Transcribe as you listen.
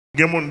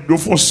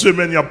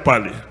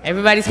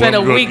Everybody spent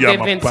a week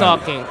they've been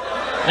talking.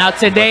 Now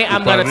today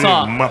I'm going to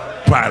talk.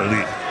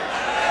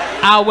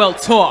 I will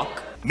talk.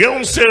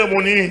 There's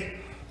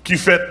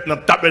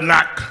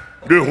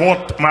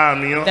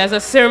a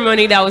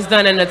ceremony that was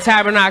done in the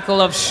Tabernacle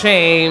of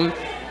Shame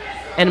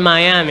in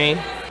Miami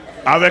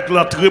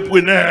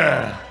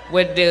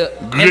with the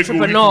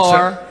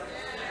entrepreneur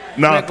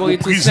Grégory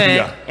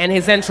Toussaint and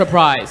his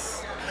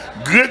enterprise.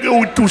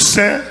 Grégory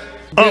Toussaint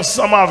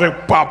ensemble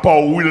avec papa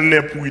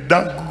Wilner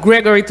Prudent.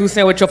 Grégory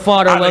Toussaint with your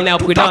father Wilner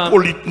Prudent.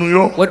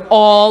 With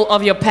all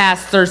of your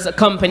pastors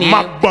accompanying you.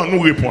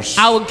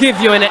 I will give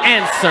you an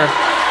answer.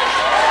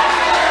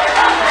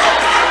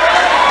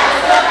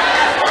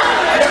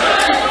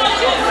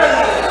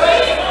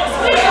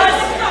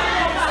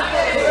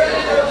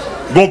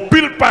 There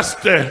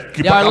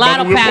are a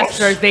lot of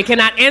pastors, they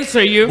cannot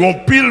answer you. A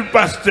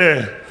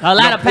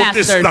lot of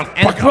pastors and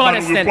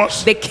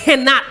Protestants, they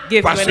cannot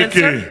give you an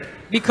answer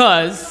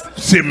because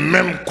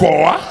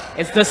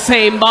it's the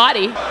same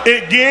body. And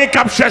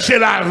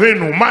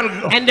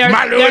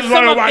there's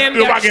some of them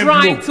that are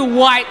trying to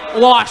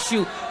whitewash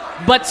you.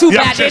 But too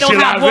bad they don't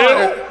have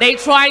water. They're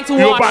trying to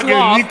wash you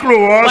off,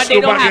 but they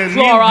don't have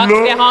Clorox,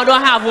 they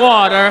don't have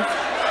water.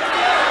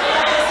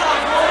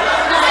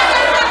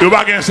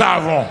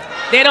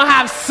 They don't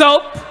have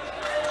soap.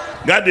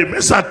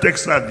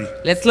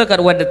 Let's look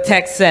at what the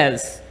text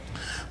says.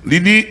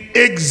 Il dit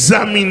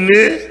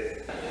examinez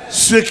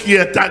ce qui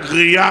est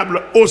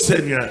agréable au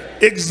Seigneur.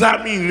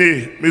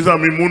 Examinez, mes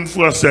amis, mon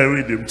français.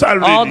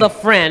 All the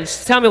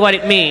French, tell me what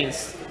it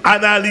means.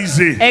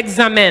 Analyser.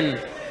 Examine.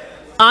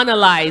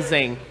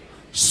 Analyzing.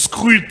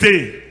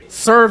 Scruter.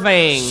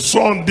 Surveying.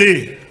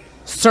 Sonder.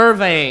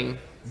 Surveying.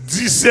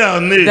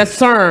 Discerner.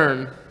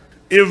 Discern.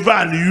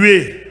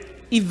 Évaluer.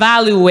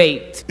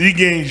 Evaluate.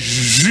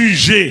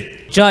 Juger.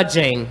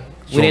 Judging.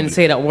 We didn't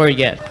say that word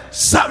yet.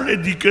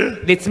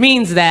 It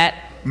means that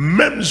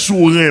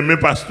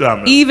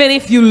even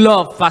if you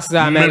love Pastor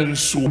Armel,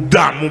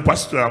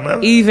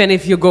 even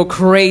if you go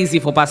crazy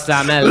for Pastor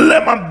Armel,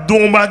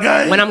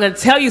 when I'm going to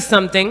tell you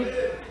something,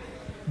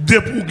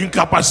 if you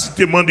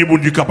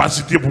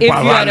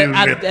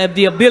have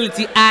the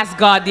ability, ask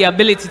God the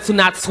ability to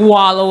not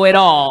swallow it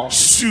all.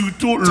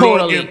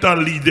 Totally.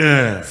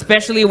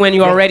 Especially when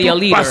you're already a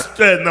leader.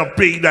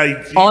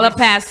 All the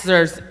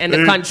pastors in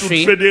the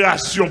country,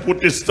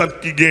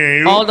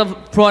 all the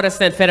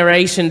Protestant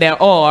federation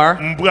there are,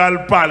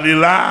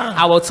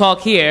 I will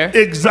talk here.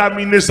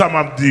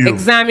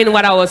 Examine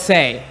what I will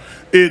say.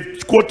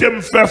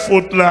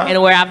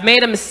 And where I've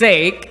made a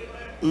mistake,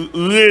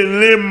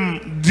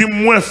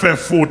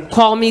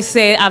 call me,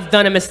 say I've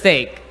done a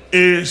mistake.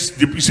 If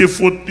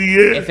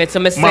it's a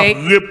mistake,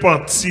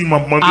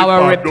 I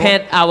will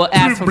repent, I will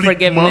ask for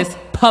forgiveness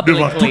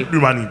publicly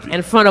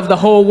in front of the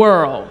whole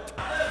world.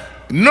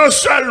 Not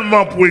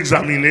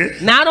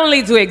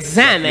only to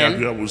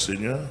examine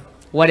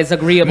what is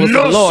agreeable to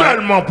the Lord,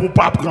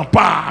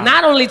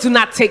 not only to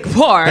not take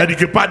part,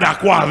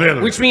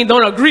 which means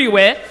don't agree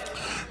with.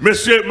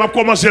 Guys,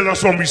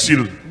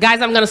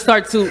 I'm going to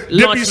start to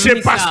launch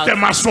missiles.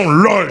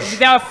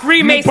 There are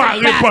Freemason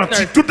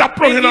pastors. If you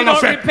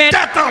don't repent,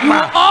 you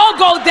will all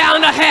go down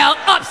to hell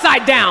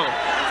upside down.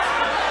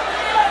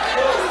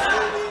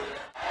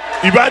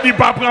 He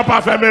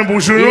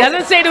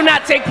doesn't say do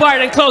not take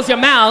part and close your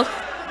mouth.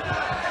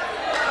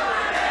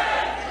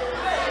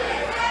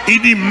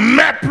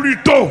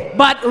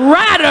 But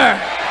rather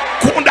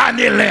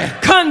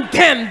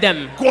condemn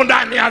them.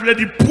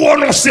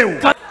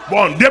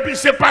 If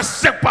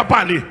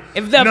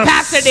the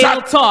pastor they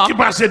will talk and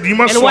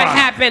what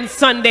happened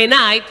Sunday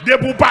night,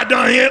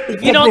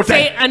 if you don't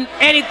say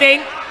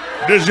anything,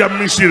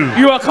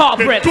 you're a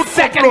culprit.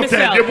 Second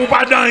missile. Every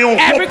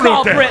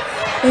culprit.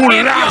 If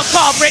you're a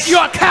culprit,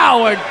 you're a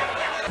coward.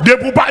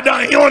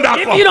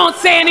 If you don't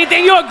say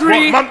anything, you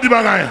agree.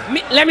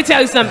 Let me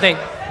tell you something.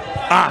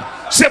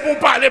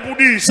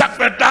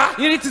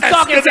 You need to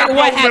talk and say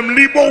what happened.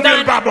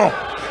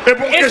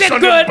 Is it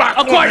good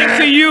according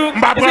to you? Is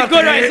it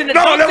good or isn't it?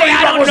 Don't say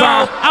I don't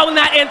know. I will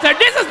not enter.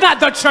 This is not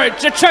the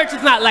church. The church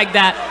is not like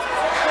that.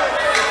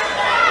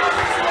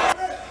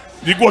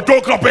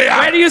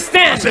 Where do you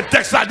stand? The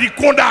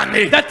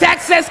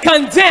text says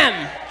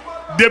condemn.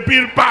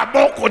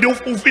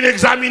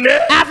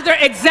 After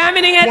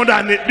examining it,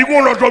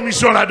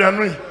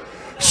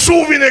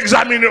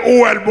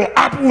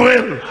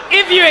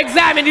 if you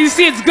examine, you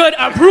see it's good,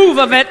 approve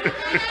of it.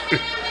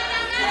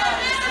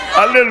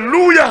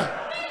 Hallelujah.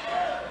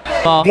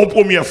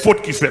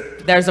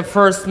 There's a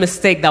first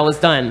mistake that was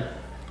done.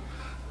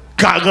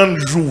 40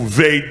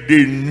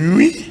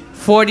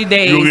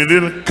 days.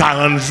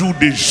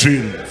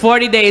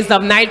 40 days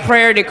of night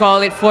prayer, they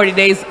call it 40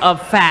 days of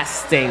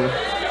fasting.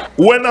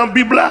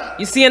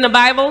 You see in the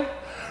Bible?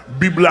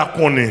 The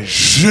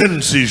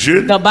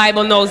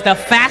Bible knows the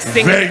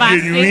fasting is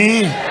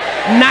fasting.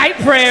 Night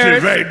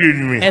prayers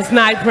is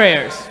night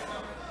prayers.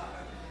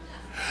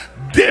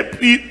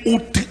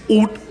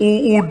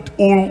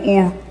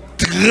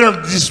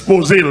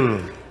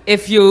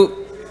 If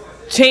you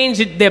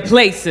change their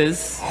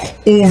places.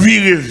 You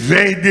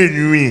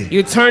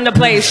turn the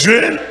place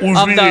of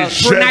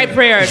the night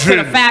prayer to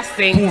the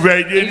fasting. You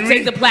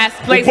take the place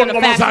of the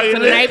fasting to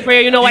the night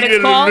prayer. You know what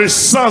it's called?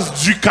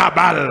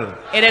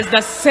 It is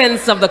the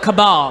sense of the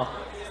cabal.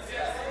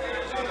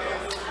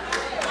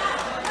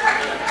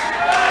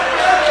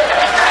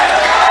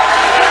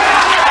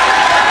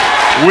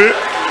 Oui.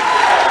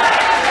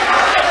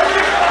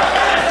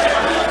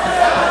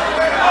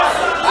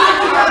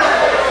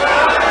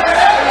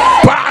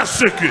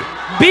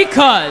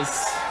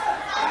 Because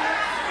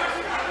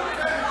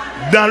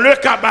dans le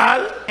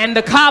cabal, and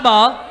the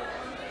cabal,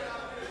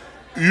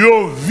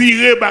 yo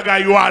viré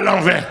bagay yo à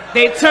l'envers.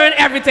 They turn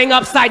everything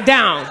upside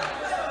down.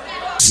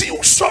 Si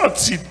vous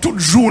sortez toute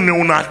journée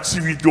en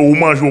activité, vous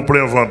mangez au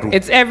plein ventre.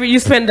 It's you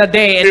spend the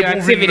day in your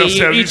activity,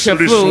 you eat your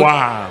food,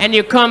 and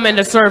you come in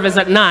the service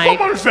at night.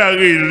 Comment faire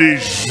les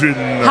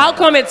jeunes? How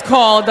come it's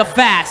called the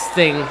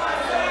fasting?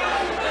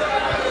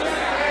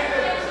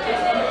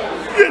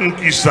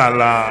 Qui ça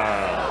là?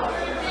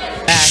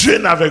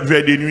 Jeune avec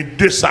veille de nuit,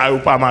 deux ça ou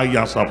pas mariés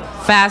ensemble.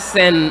 Fast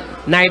and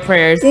night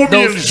prayers,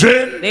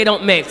 they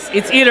don't mix.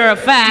 It's either a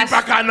fast,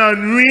 it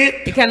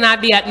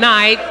cannot be at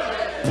night.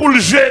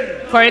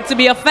 For it to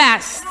be a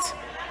fast,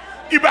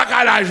 it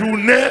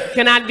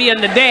cannot be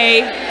in the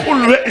day,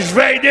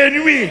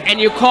 and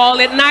you call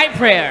it night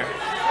prayer.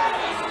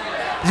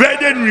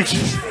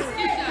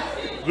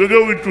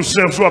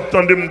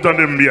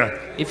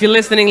 If you're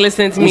listening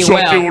to me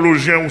well,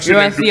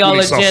 you're a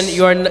theologian,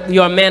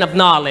 you're a man of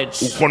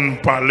knowledge.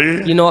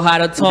 You know how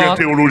to talk.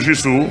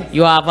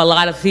 You have a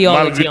lot of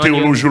theology on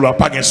you.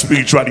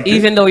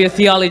 Even though your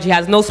theology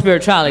has no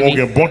spirituality, but you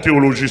have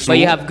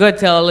good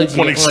theology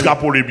on you.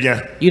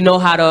 You know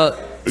how to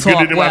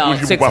talk well,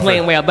 to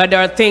explain well. But there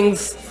are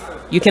things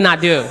you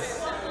cannot do.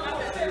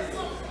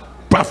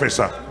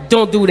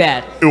 Don't do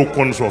that.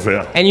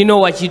 And you know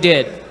what you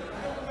did.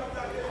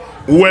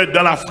 You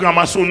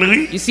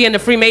see in the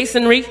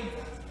Freemasonry,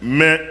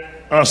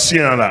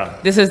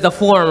 this is the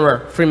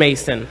former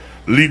Freemason.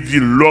 When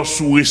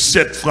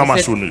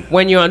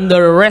you're on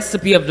the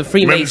recipe of the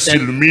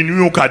Freemason,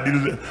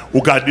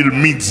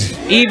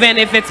 even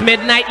if it's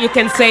midnight, you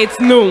can say it's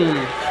noon.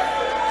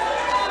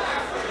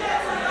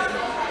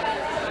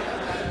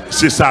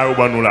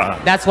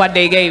 That's what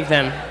they gave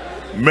them.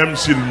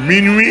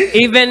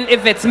 Even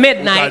if it's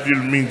midnight,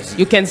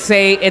 you can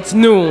say it's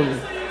noon.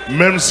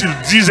 Même s'il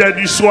 10 heures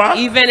du soir,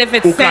 even if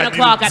it's 10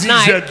 o'clock at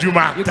night, you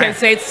can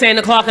say it's 10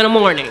 o'clock in the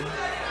morning.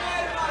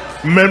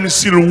 Même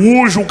s'il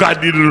rouge ou ka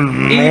dit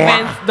noir.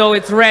 Even though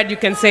it's red, you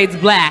can say it's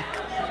black.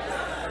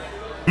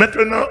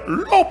 Maintenant,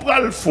 l'on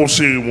pral font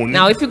cérémonie.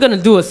 Now, if you're going to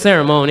do a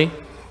ceremony,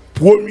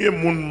 premier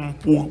moun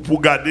pour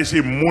garder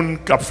c'est moun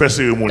qui fait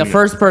cérémonie. The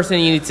first person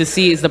you need to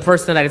see is the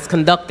person that is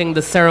conducting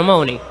the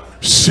ceremony.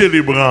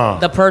 Célébrant.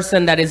 The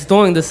person that is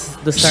doing the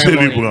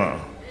ceremony. Célébrant.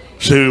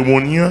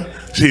 Cérémonien,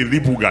 c'est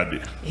lui pour garder.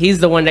 He's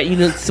the one that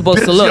you're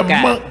supposed to look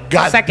at.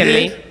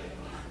 Secondly,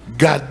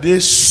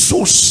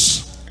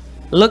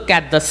 look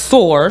at the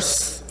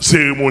source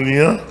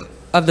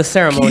of the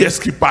ceremony.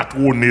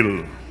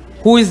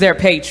 Who is their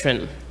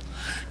patron?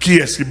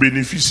 Who's the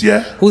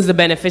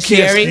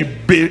beneficiary?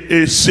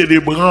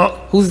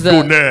 Who's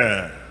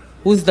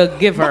the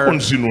giver?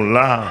 Who's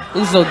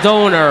the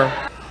donor?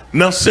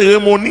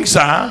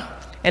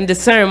 And the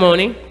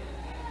ceremony,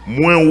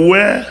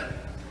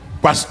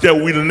 Pasteur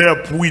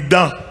Wilner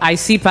Prudent. I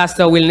see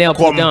Pasteur Wilner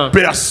Prudent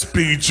père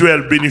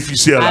spirituel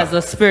bénéficiaire. As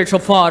the spiritual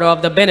father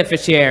of the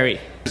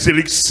beneficiary.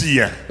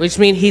 Which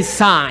means he's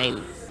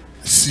signed.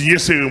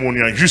 He's signed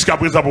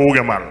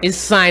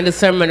the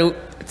ceremony.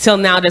 Till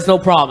now, there's no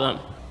problem.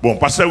 Bon,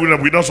 Pasteur Wilner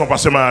Prudent, son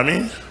pasteur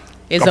Miami.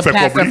 Is a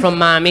pastor from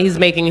Miami. He's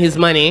making his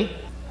money.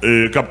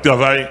 He's working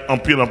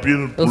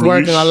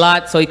a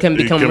lot so he can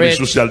become rich.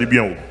 So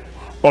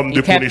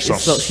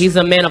he's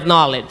a man of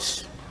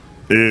knowledge.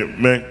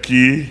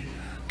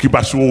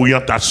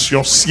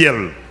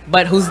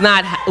 But who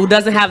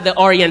doesn't have the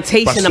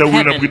orientation of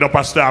heaven.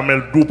 Pastor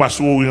Armel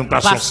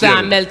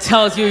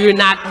tells you you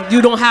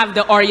don't have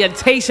the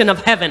orientation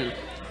of heaven.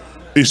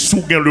 And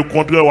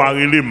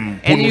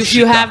if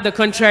you have the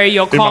contrary,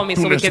 you'll call me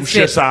so we can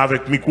sit. And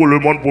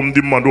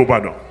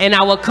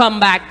I will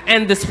come back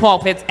in this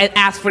pulpit and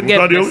ask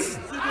forgiveness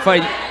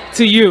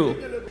to you.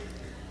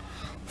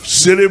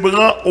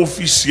 Célébrant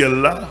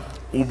officiel là,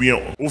 ou bien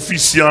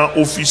officiant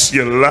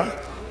officiel là,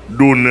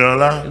 donneur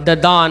là. The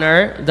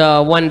donor,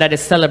 the one that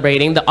is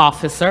celebrating, the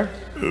officer.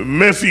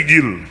 Mais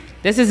figil.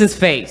 This is his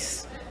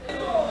face.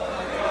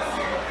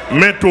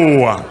 Mais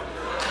toya.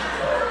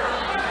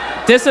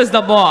 This is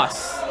the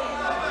boss.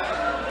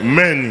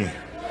 Many.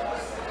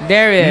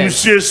 There is.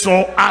 Monsieur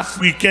sont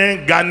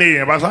africain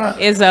ghanéen, pas ça?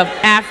 Is an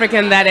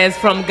African that is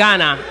from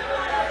Ghana.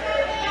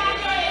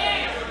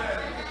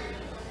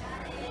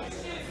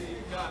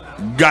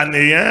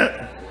 Ghanéen,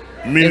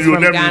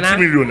 millionnaire,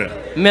 multimillionnaire.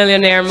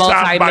 Millionaire,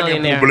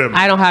 multi-millionaire.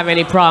 I don't have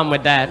any problem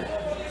with that.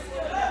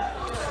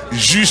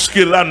 Jusque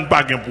là, nous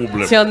pas de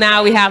problème. Till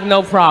now, we have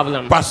no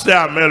problem. Pasteur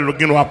Armel,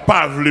 qui n'a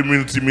pas voulu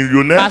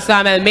multimillionnaire. Pasteur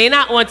Armel may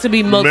not want to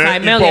be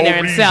multi-millionaire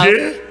himself,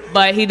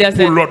 But he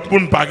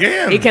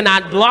doesn't. He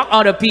cannot block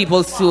other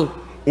people to.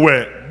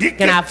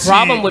 Can have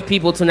problem with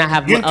people to not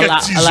have a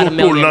lot of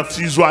millions.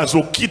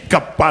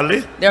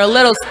 There are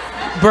little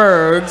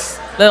birds,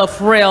 little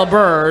frail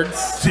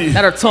birds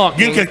that are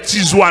talking.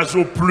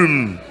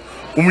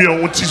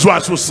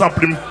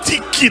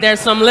 There's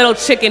some little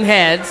chicken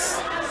heads.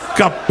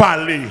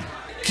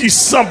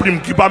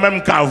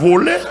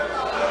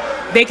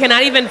 They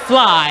cannot even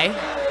fly.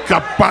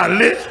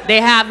 They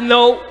have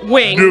no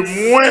wings.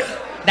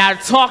 That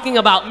are talking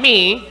about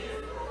me.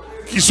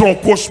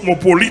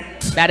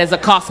 That is a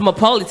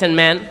cosmopolitan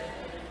man.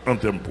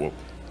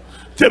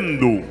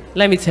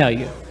 Let me tell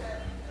you.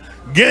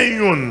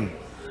 When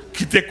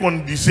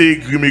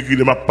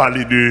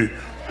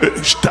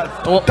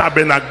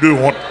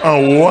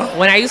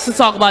I used to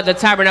talk about the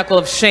tabernacle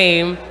of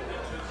shame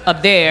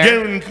up there,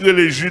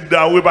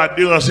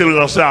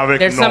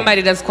 there's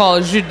somebody that's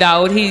called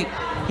Judah.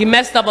 He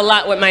messed up a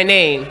lot with my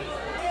name.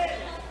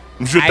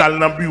 He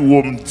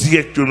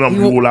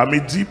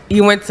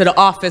went to the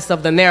office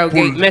of the Narrow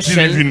Gate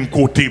Mission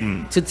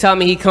to tell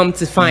me he come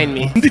to find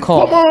me.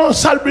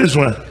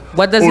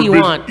 What does he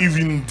want? He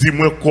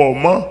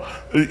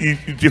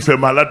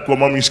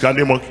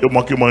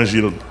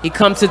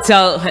comes to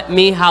tell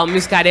me how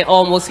Muscadet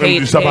almost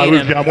hated him.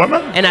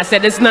 And I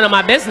said, it's none of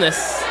my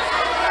business.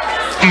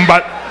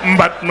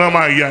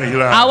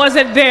 I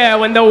wasn't there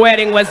when the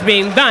wedding was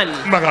being done.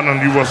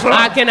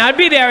 I cannot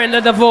be there in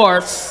the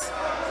divorce.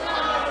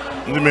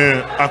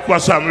 Mais à quoi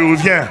ça me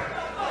revient?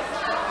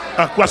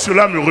 À quoi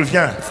cela me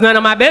revient? It's none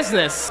of my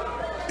business.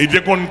 He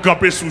used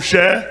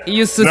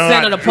to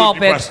stand on the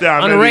pulpit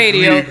on the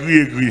radio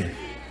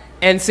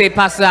and say,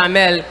 Pastor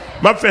Armel,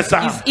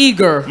 he's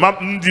eager.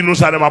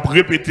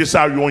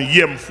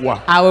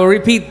 I will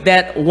repeat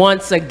that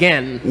once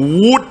again.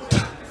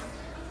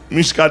 The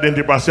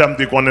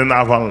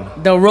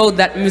road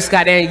that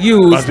Muscadet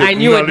used, I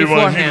knew it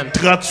before him.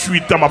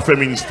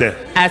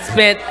 I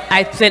spent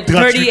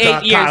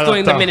 38 years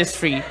doing the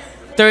ministry.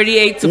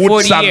 38 to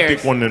 40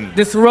 years.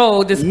 This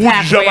road, this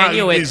pathway, I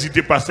knew it.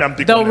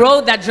 The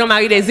road that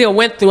Jean-Marie Désir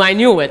went through, I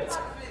knew it.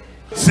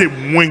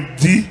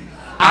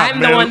 I'm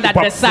the one that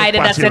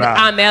decided, that said,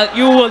 Armel,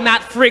 you will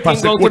not freaking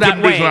go to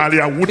that way.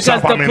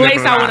 Because the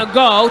place I want to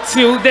go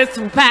to, this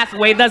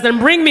pathway doesn't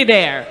bring me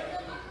there.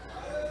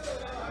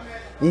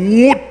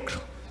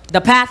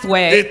 The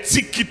pathway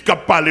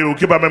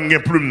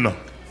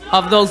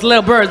of those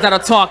little birds that are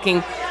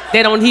talking,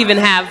 they don't even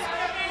have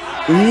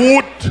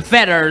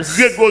feathers.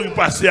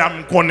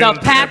 The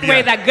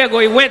pathway that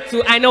Gregory went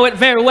to, I know it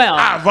very well.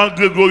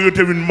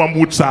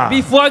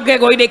 Before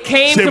Gregory, they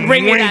came to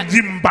bring me that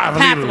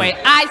pathway.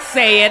 I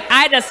say it,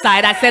 I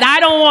decide, I said, I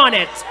don't want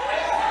it.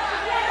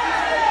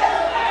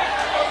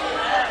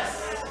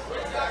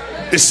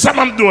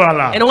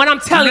 And what I'm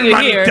telling you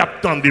here,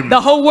 the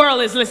whole world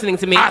is listening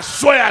to me. Tonight,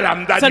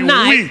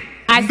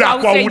 I would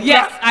say,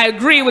 yes, I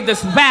agree with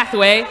this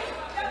pathway.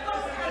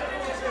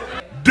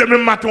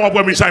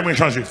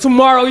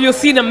 Tomorrow you'll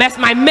see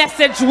my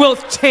message will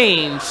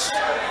change.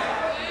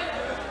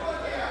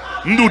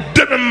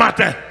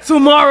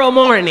 Tomorrow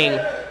morning,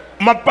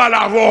 I will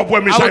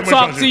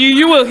talk to you.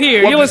 You will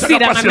hear. You will see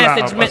that my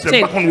message will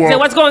change. Say,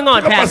 what's going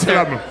on,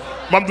 Pastor?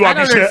 I don't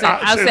understand.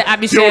 I'll say,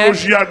 Abishai,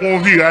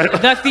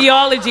 the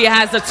theology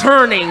has a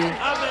turning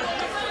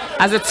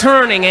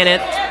in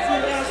it.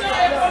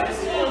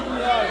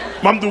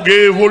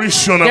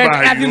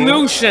 There's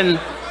evolution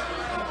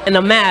in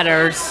the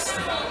matters.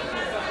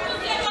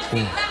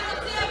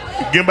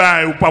 There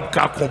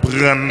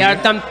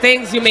are some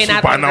things you may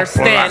not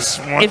understand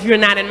if you're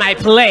not in my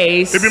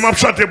place.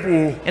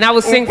 And I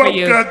will sing for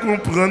you.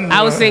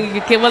 I will sing,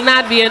 you will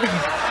not be in.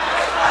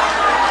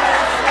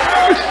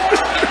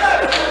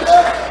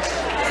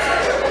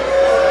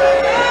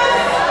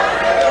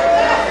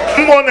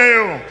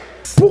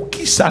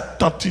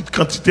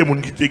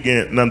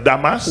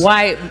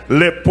 Why,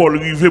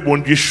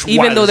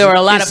 even though there were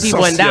a lot of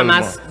people in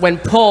Damas, when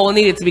Paul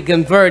needed to be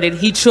converted,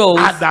 he chose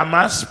in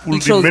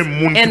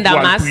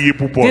Damas.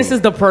 This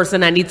is the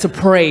person I need to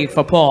pray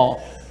for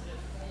Paul.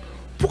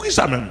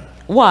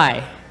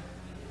 Why?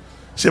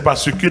 It's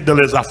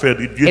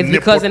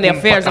because in the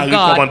affairs of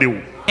God,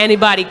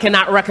 anybody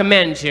cannot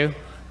recommend you.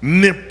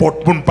 Not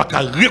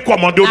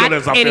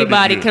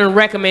anybody can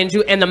recommend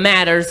you in the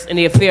matters in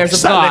the affairs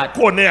of God.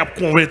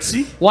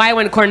 Why,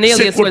 when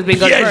Cornelius was being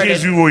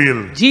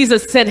converted,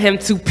 Jesus sent him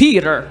to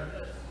Peter.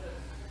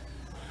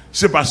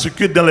 Because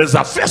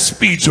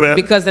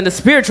in the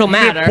spiritual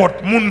matter,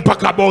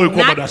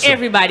 not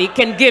everybody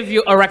can give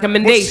you a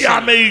recommendation.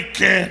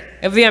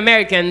 If the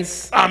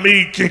Americans, they're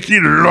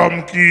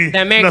humans,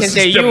 and they're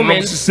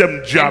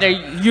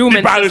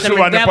human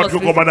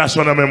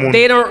system,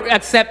 they don't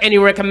accept any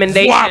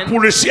recommendation,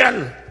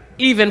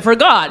 even for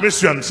God. Let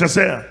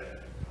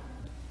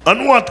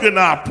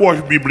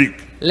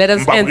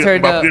us enter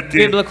the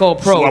biblical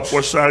approach.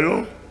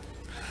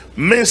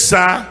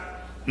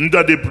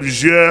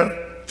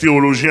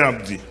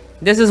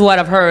 This is what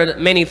I've heard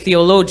many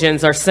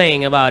theologians are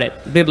saying about it,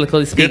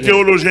 biblically speaking.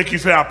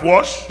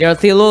 There are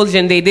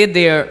theologians, they did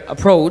their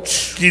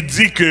approach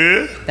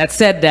that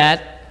said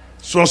that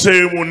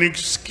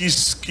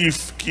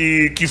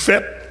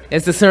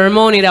it's the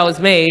ceremony that was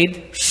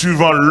made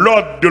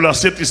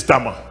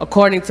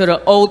according to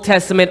the Old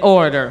Testament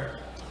order.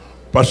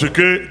 Parce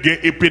que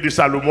épée de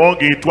Salomon,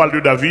 étoile de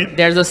David.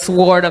 There's a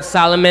sword of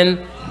Solomon,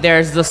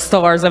 there's the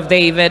stars of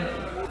David,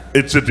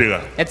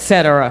 etc.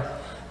 etc.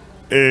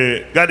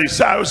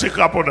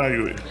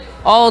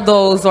 All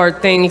those are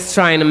things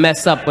trying to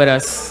mess up with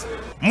us.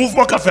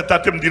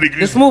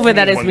 This movement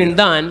that has been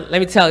done,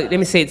 let me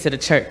say it to the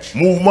church.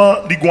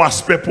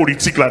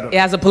 It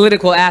has a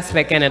political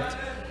aspect in it.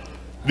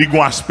 It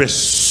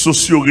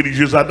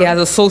has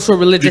a social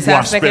religious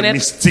aspect in it.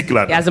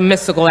 It has a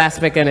mystical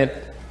aspect in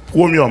it.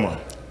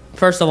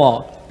 First of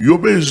all,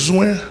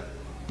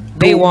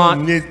 they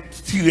want to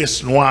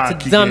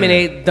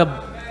dominate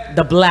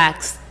the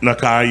blacks that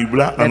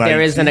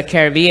there is in the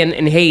Caribbean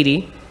and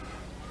Haiti.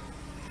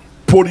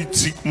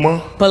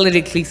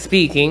 Politically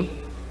speaking,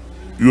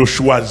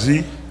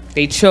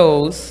 they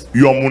chose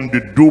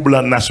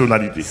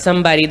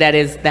somebody that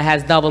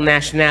has double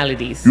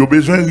nationalities. They want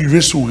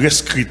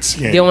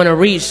to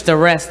reach the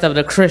rest of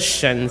the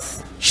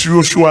Christians. If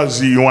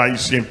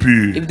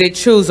they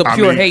choose a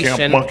pure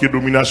Haitian,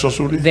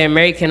 the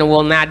American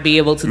will not be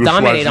able to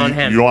dominate on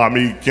him.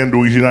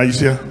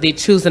 They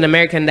choose an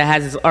American that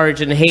has his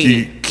origin in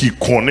Haiti,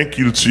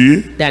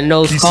 that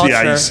knows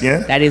culture,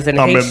 that is an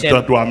Haitian.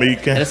 At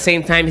the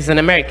same time, he's an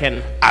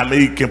American.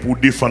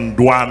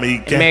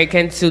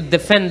 American to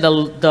defend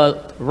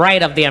the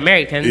right of the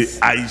Americans,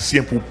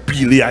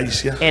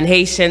 and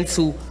Haitian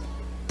to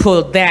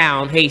pull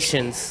down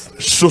Haitians.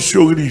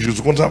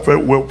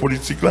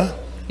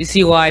 You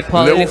see why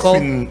political?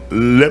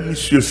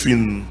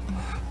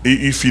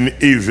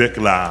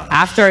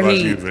 After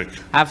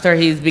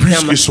he's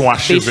become a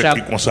bishop,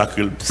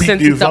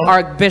 since it's the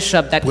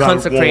archbishop that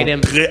consecrate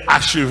him,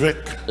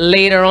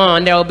 later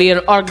on there will be an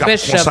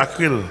archbishop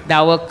that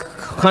will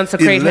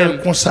consecrate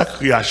him.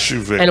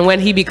 And when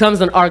he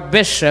becomes an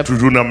archbishop,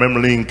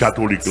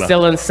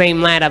 still in the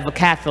same line of a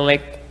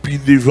Catholic,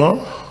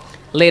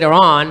 later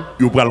on,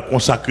 he's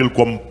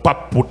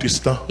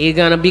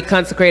going to be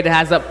consecrated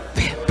as a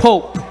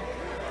pope,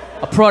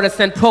 a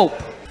Protestant pope.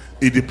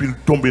 And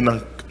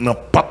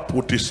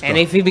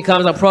if he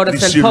becomes a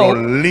Protestant pope,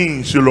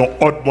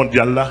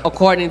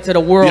 according to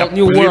the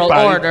New World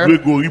Order,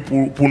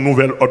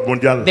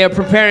 they're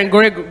preparing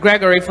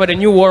Gregory for the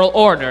New World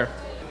Order.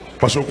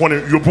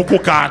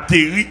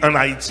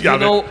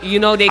 You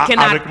know they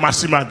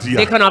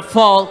cannot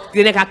fall,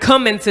 they cannot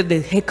come into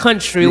the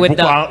country with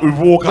the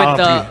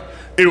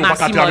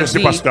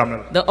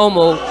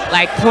Homo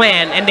like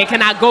plan, and they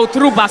cannot go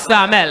through Pasteur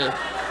Armel.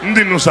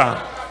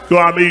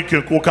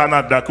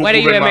 Whether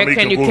you're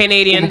American, you're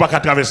Canadian,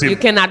 you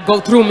cannot go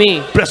through me.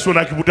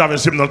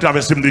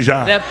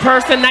 The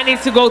person that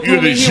needs to go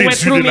through me, he went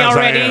through me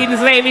already.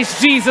 His name is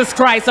Jesus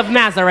Christ of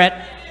Nazareth.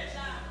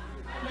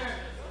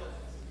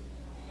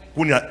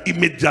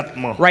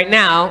 Right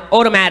now,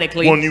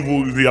 automatically,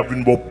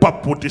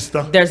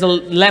 there's a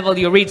level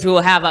you reach to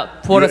have a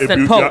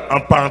Protestant pope.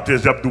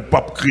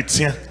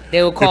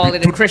 They will call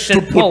it a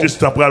Christian pope.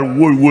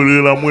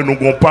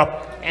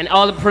 And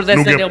all the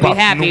Protestants will be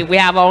happy. We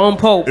have our own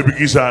pope. And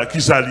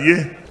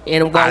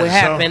what will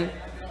happen?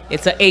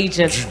 It's an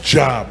agent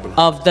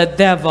of the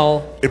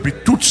devil. And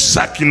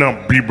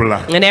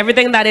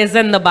everything that is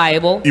in the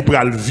Bible, they're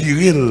going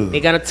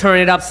to turn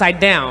it upside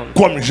down.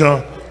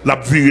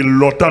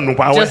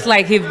 Just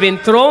like he's been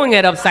throwing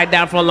it upside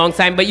down for a long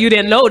time, but you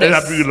didn't notice.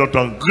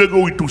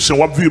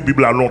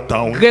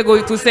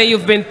 Gregory Toussaint,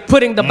 you've been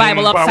putting the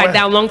Bible upside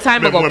down a long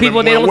time ago.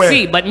 People, they don't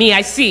see, but me,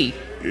 I see.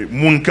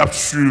 Anybody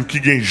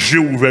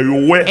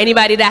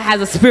that has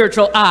a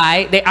spiritual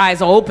eye, their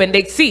eyes are open,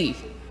 they see.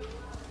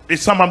 And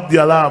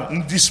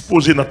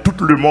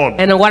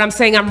what I'm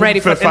saying, I'm ready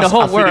for in the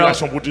whole world,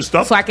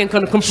 so I can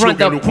confront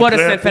the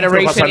Protestant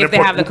Federation if they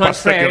have the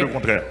contrary,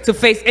 to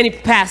face any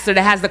pastor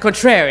that has the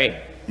contrary.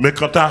 But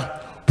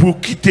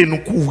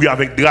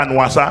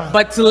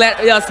to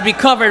let us be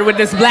covered with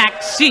this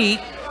black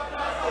sheet,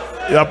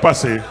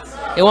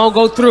 it won't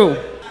go through.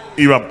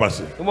 It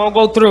won't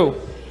go through.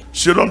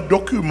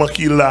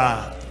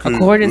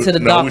 According to the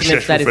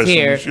documents that is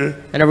here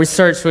and the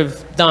research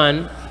we've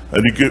done,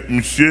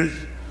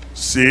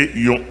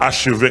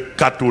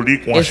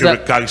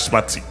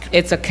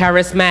 it's a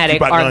charismatic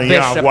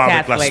archbishop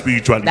Catholic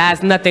that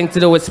has nothing to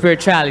do with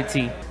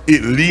spirituality.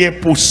 And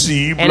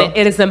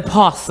it is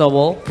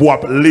impossible for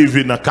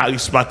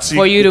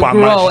you to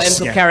grow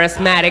into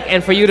charismatic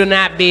and for you to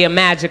not be a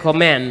magical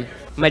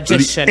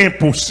magician.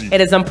 It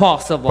is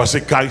impossible. Because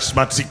the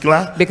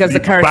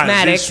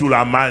charismatic,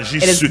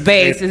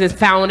 it is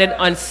founded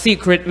on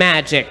secret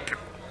magic.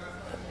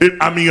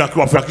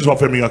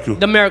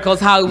 The miracles,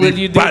 how will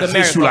you do the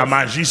miracles?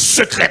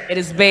 It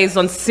is based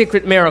on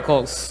secret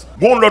miracles.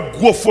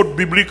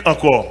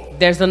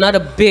 There's another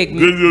big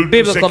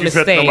biblical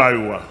mistake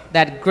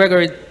that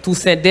Gregory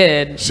Toussaint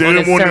did on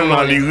his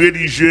ceremony.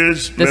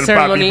 The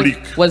ceremony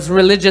was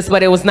religious,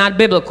 but it was not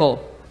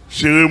biblical.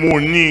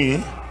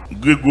 The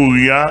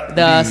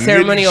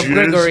ceremony of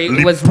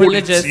Gregory was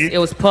religious, it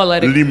was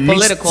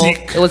political,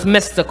 it was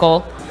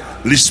mystical.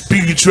 It was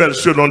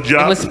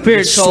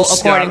spiritual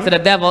according to the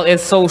devil,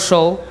 it's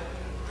social.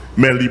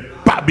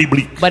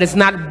 But it's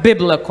not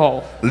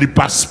biblical.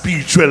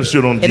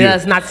 It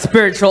is not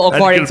spiritual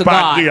according to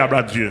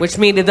God, which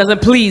means it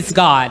doesn't please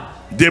God.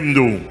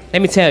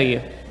 Let me tell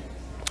you.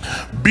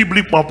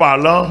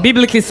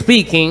 Biblically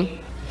speaking,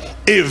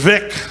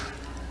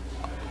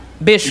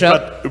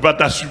 bishop,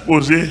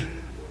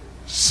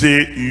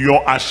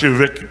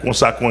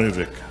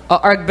 an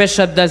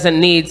archbishop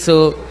doesn't need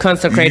to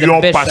consecrate a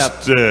bishop.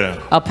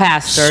 A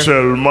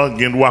pastor.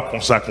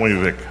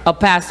 A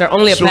pastor,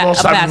 only a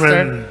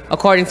pastor,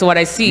 according to what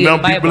I see in the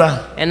Bible.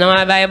 And in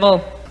my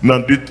Bible, in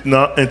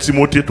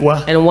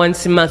 1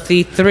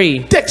 Timothy 3,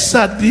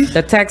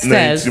 the text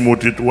says, in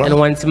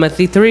 1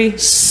 Timothy 3,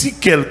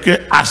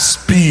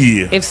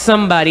 if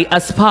somebody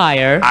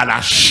aspire and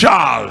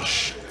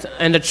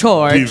the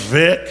charge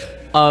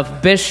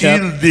of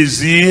bishop,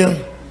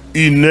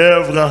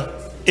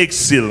 he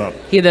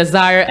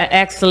desire an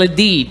excellent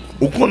deed.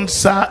 You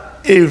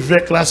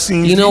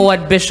know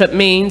what bishop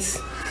means?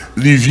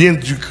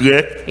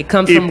 It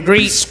comes from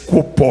Greek.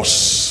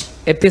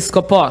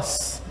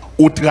 Episkopos.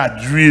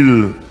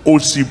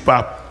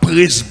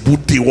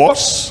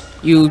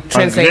 You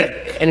translate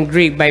in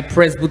Greek by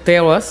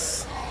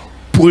presbyteros.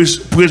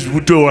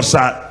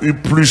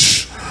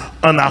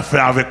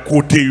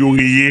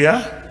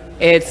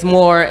 It's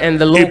more in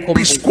the local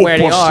where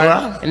they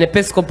are. And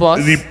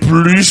episkopos.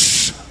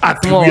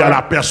 Attribué à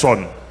la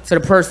personne. To the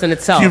person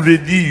itself.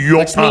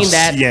 Which means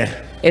that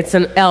it's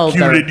an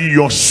elder.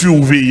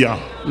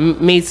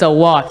 Means a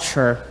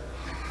watcher.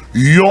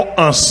 An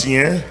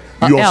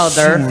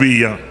elder,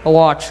 a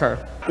watcher.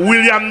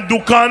 William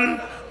Duncan,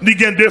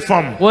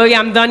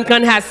 William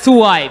Duncan has 2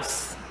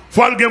 wives.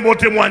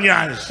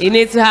 He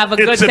needs to have a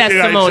good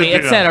testimony,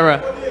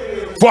 etc.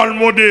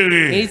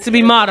 He needs to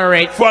be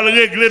moderate.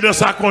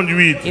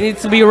 He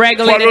needs to be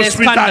regulated in his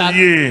conduct.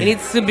 He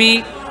needs to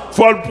be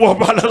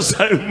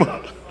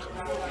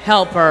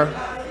helper.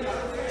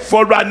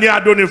 And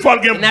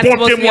that's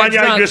supposed to be a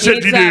drunk. He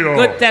needs to have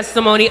good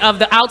testimony of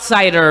the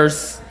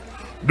outsiders.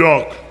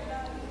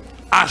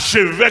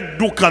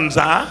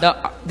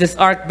 This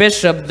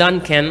Archbishop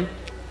Duncan,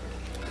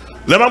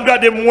 when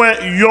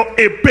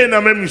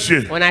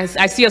I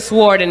see a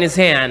sword in his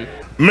hand,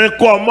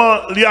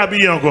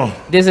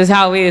 this is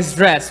how he is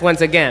dressed once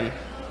again.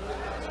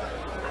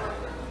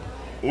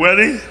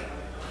 Ready?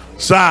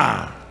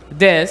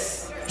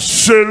 This.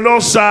 Selon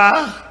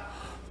ça,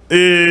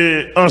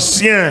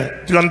 ancien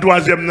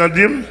 33e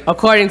nandim.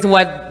 According to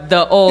what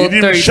the old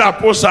 30,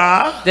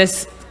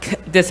 this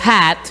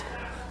hat.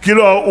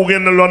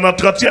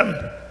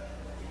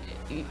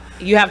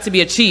 You have to be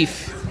a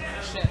chief.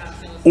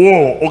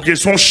 Oh, ok,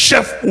 son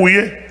chef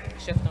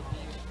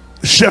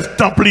chef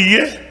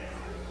templier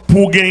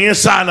pour gagner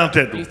ça dans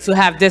tête. To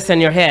have this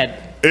in your head.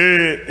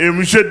 Et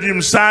monsieur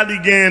dit ça, il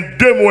gagne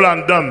 2 mots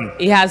là-dedans.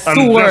 He has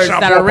 2 words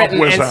that are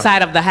written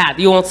inside of the hat.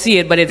 You won't see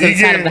it, but it's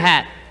inside of the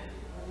hat.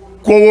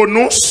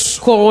 Coronus.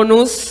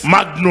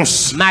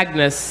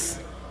 Magnus.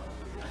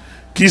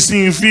 Qui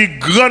signifie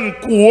grande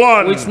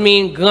couronne. Which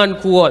means grande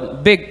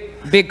couronne, big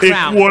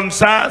crown. Et couronne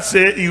ça,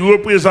 c'est il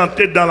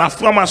représentait dans la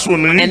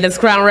franc-maçonnerie. And this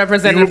crown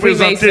represents the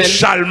Freemason.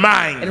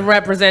 Charlemagne. It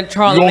represents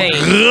Charlemagne.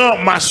 Un grand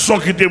maçon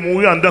qui était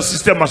mort dans le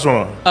système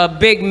maçon. A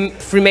big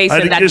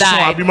Freemason that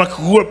died.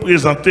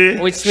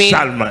 Which means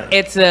Charlemagne.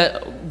 It's a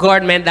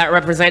garment that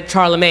represents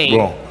Charlemagne.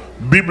 Bon,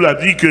 Bible a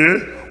dit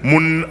que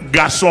mon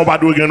garçon pas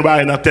doit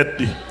gagner dans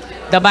tête.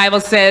 The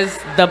Bible says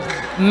the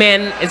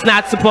man is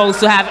not supposed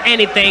to have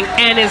anything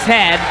in his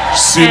head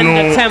in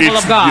the temple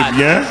of God.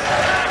 Bien,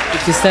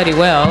 if you study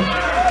well,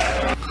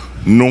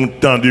 nous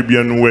entendez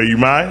bien nos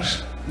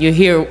images. You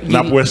hear,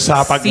 you see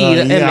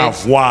the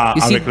image.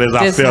 You see,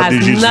 this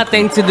has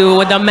nothing to do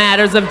with the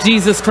matters of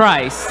Jesus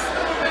Christ.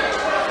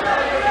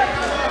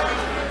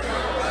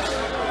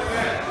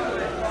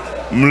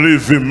 I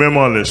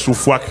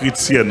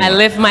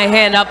lift my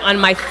hand up on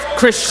my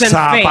Christian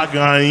faith.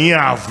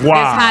 This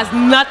has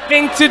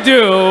nothing to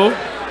do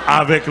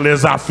avec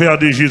les affaires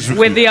de Jésus.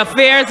 With the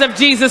affairs of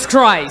Jesus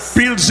Christ.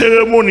 Pile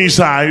cérémonie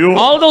ça yo.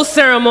 All those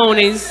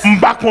ceremonies.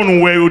 M'pa konn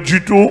wè yo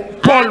du tout.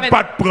 Paul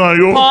pas prend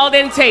yo. Paul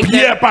didn't take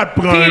Pierre them. Pas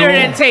prend yo. Peter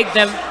didn't take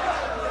them.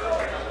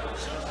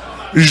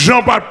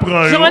 Jean pas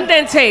prend yo. John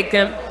didn't take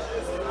them.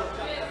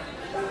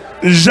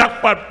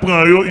 Jacques pas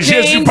prend yo.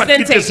 Jésus pas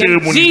quitter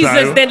cérémonie ça yo.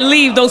 Jesus didn't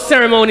leave those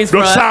ceremonies for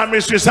us. Donc ça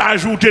monsieur ça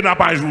ajouté n'a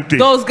pas ajouté.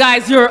 Those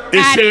guys you're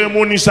adding. Et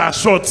cérémonie ça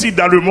sorti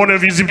dans le monde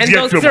invisible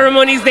directement. And those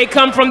ceremonies they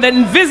come from the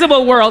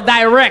invisible world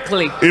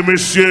directly. Et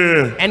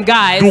monsieur and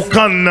guys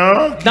Duncan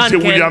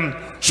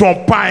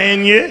son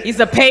païen, he's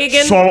a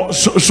pagan,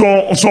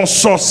 son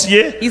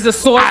sorcier, he's a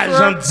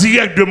sorcerer, agent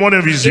direct de monde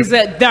invisible. He's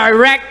a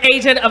direct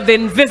agent of the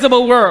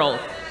invisible world.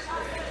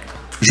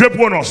 Je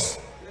prononce.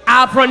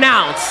 I'll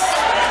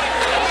pronounce.